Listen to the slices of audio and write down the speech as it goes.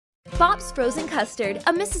BOPS Frozen Custard,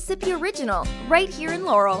 a Mississippi original, right here in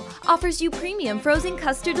Laurel, offers you premium frozen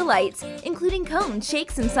custard delights, including cones,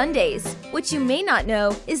 shakes, and sundaes. What you may not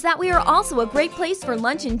know is that we are also a great place for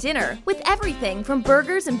lunch and dinner, with everything from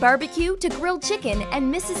burgers and barbecue to grilled chicken and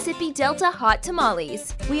Mississippi Delta hot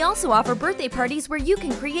tamales. We also offer birthday parties where you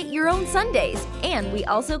can create your own sundaes, and we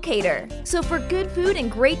also cater. So for good food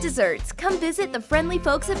and great desserts, come visit the friendly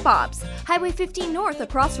folks at BOPS, Highway 15 North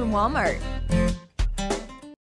across from Walmart.